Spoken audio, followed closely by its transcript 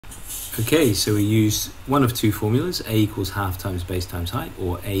Okay, so we use one of two formulas, a equals half times base times height,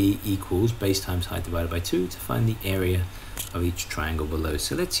 or a equals base times height divided by 2 to find the area of each triangle below.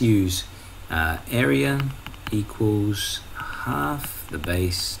 So let's use area equals half the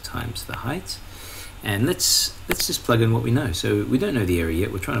base times the height, and let's just plug in what we know. So we don't know the area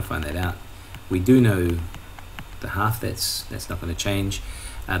yet, we're trying to find that out. We do know the half, that's not going to change.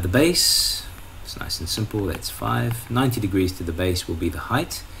 The base, it's nice and simple, that's 5. 90 degrees to the base will be the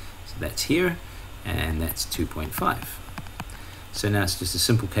height. So that's here, and that's 2.5. So now it's just a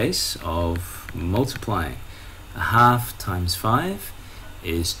simple case of multiplying. A half times 5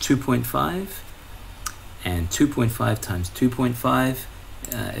 is 2.5, and 2.5 times 2.5.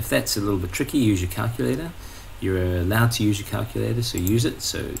 If that's a little bit tricky, use your calculator. You're allowed to use your calculator, so use it.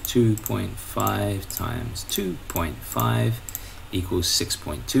 So 2.5 times 2.5 equals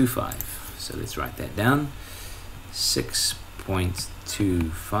 6.25. So let's write that down. 6.25.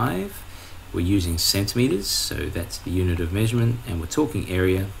 We're using centimeters, so that's the unit of measurement, and we're talking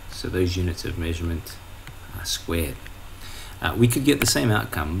area, so those units of measurement are squared. We could get the same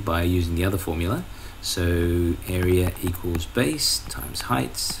outcome by using the other formula, so area equals base times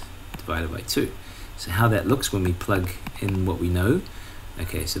height divided by 2. So how that looks when we plug in what we know.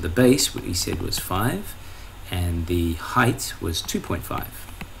 Okay, so the base, what we said, was 5, and the height was 2.5.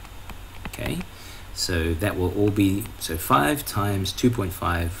 Okay, so that will all be, so 5 times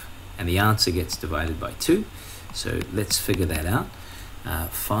 2.5, and the answer gets divided by 2. So let's figure that out.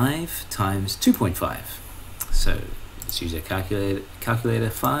 5 times 2.5. So let's use our calculator.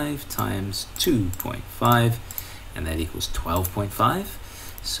 5 times 2.5, and that equals 12.5.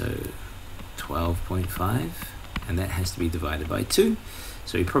 So 12.5, and that has to be divided by 2.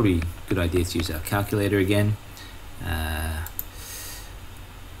 So probably a good idea to use our calculator again.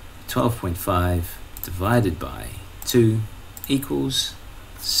 12.5 divided by 2 equals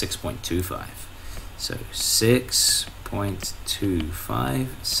 6.25. So 6.25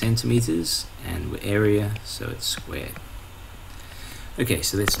 centimeters, and area, so it's squared. Okay,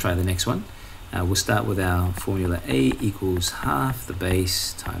 so let's try the next one. We'll start with our formula. A equals half the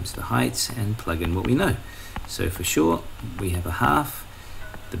base times the height, and plug in what we know. So for sure, we have a half.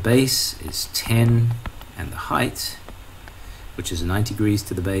 The base is 10, and the height, which is 90 degrees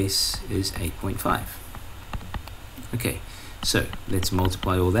to the base, is 8.5. Okay, so let's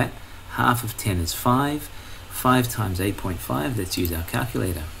multiply all that. Half of 10 is 5. 5 times 8.5, let's use our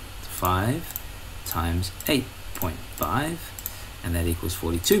calculator. 5 times 8.5, and that equals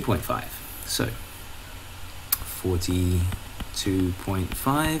 42.5. So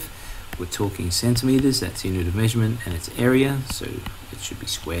 42.5, we're talking centimeters, that's the unit of measurement, and it's area, so it should be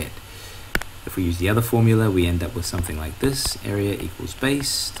squared. If we use the other formula, we end up with something like this. Area equals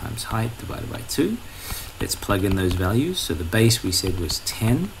base times height divided by 2. Let's plug in those values. So the base we said was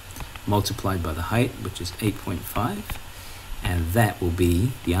 10 multiplied by the height, which is 8.5, and that will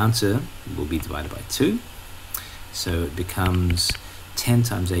be, the answer will be divided by 2. So it becomes 10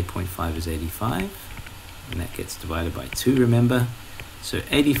 times 8.5 is 85, and that gets divided by 2, remember. So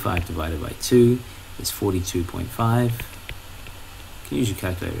 85 divided by 2 is 42.5. You can use your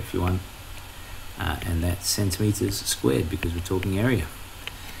calculator if you want. And that's centimeters squared because we're talking area.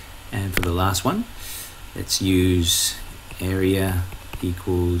 And for the last one, let's use area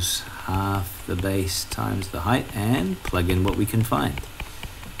equals half the base times the height, and plug in what we can find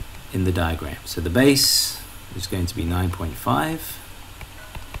in the diagram. So the base is going to be 9.5.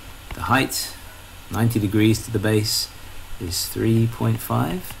 The height, 90 degrees to the base, is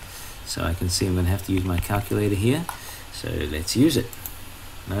 3.5. So I can see I'm going to have to use my calculator here. So let's use it.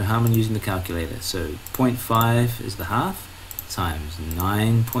 No harm in using the calculator. So 0.5 is the half, times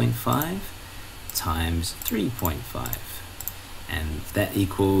 9.5 times 3.5, and that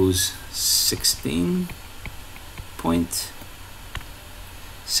equals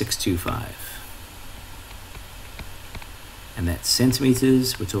 16.625, and that's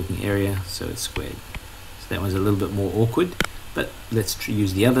centimeters. We're talking area, so it's squared. So that one's a little bit more awkward, but let's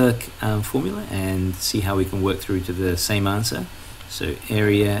use the other formula and see how we can work through to the same answer. So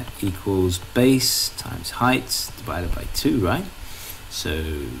area equals base times height divided by 2, right?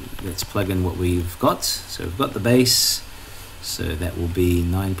 So let's plug in what we've got. So we've got the base, so that will be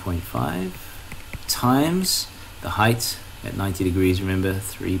 9.5 times the height at 90 degrees, remember,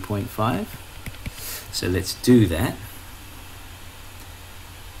 3.5. So let's do that.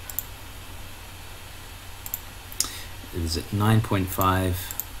 Is it 9.5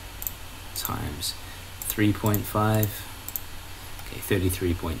 times 3.5? Okay,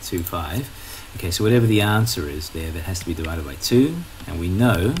 33.25. Okay, so whatever the answer is there, that has to be divided by 2, and we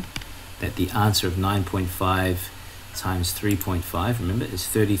know that the answer of 9.5 times 3.5, remember, is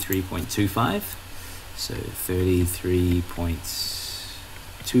 33.25. So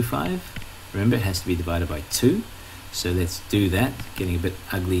 33.25. Remember, it has to be divided by 2. So let's do that. Getting a bit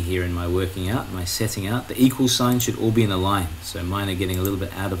ugly here in my working out, my setting out. The equal sign should all be in a line. So mine are getting a little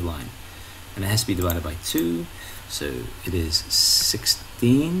bit out of line. And it has to be divided by 2. So it is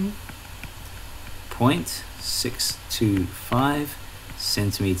 16.625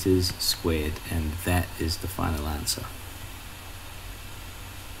 centimeters squared. And that is the final answer.